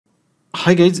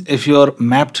Hi guys, if your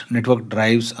mapped network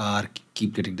drives are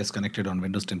keep getting disconnected on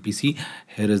Windows 10 PC,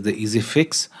 here is the easy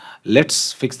fix.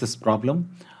 Let's fix this problem.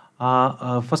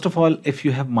 First of all, if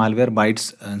you have malware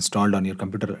bytes installed on your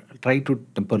computer, try to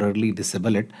temporarily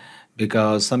disable it,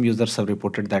 because some users have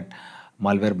reported that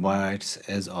malware bytes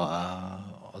is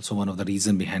also one of the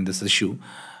reason behind this issue.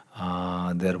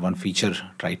 Their one feature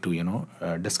try to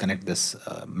disconnect this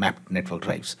mapped network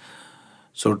drives.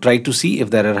 So try to see if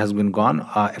the error has been gone.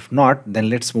 If not, then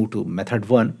let's move to method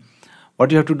 1. What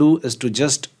you have to do is to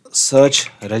just search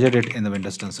regedit in the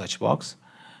Windows 10 search box.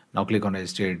 Now click on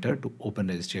registry editor to open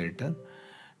registry editor.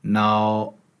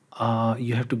 Now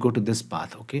you have to go to this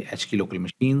path, okay? HKey local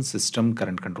machine, system,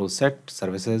 current control set,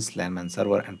 services, LAN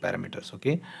server, and parameters,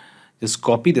 okay? Just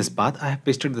copy this path. I have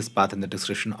pasted this path in the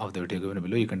description of the video given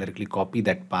below. You can directly copy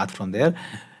that path from there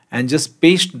and just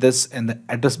paste this in the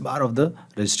address bar of the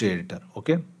registry editor,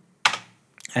 okay,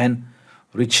 and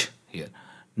reach here.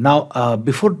 Now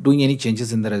before doing any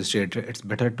changes in the registry editor, it's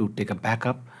better to take a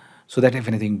backup so that if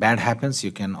anything bad happens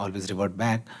you can always revert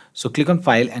back. So click on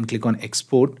file and click on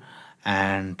export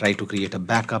and try to create a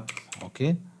backup,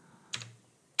 okay.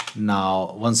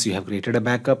 Now once you have created a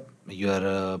backup, you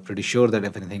are pretty sure that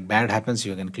if anything bad happens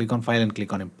you can click on file and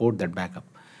click on import that backup.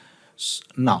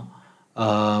 Now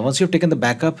once you have taken the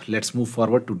backup, let's move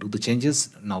forward to do the changes.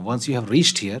 Now once you have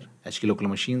reached here, HKey local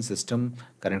machine, system,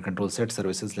 current control set,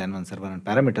 services, LAN server, and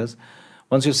parameters,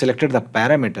 once you've selected the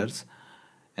parameters,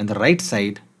 on the right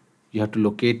side you have to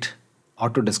locate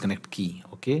auto disconnect key,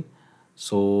 okay.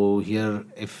 So here,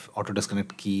 if auto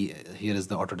disconnect key, here is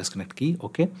the auto disconnect key,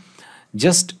 okay.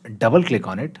 Just double click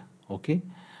on it, okay,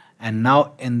 and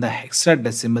now in the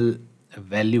hexadecimal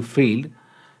value field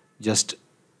just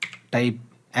type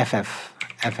FF,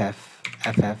 FF,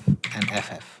 FF, and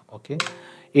FF, okay,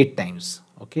 8 times,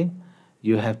 okay.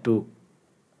 You have to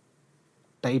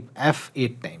type F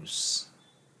 8 times,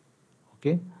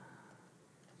 okay.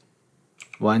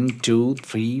 1 2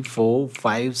 3 4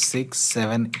 5 6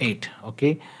 7 8,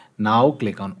 okay. Now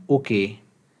click on OK,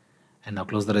 and now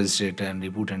close the registrator and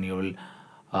reboot, and you will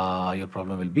your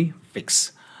problem will be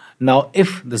fixed. Now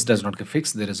if this does not get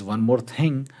fixed, there is one more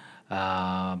thing.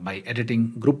 By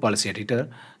editing group policy editor,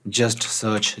 just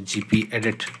search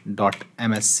gpedit.msc,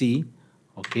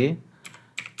 okay,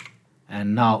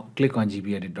 and now click on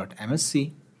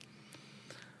gpedit.msc.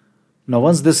 Now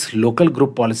once this local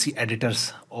group policy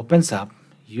editors opens up,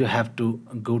 you have to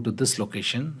go to this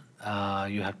location.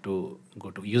 You have to go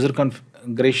to user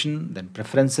configuration, then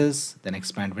preferences, then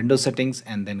expand Windows settings,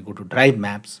 and then go to drive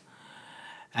maps.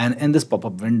 And in this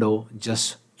pop-up window,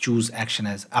 just choose action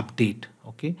as update,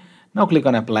 okay. Now click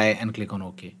on apply and click on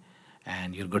OK,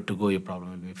 and you're good to go. Your problem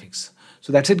will be fixed.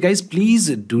 So that's it guys. Please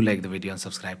do like the video and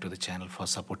subscribe to the channel for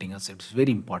supporting us. It's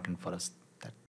very important for us.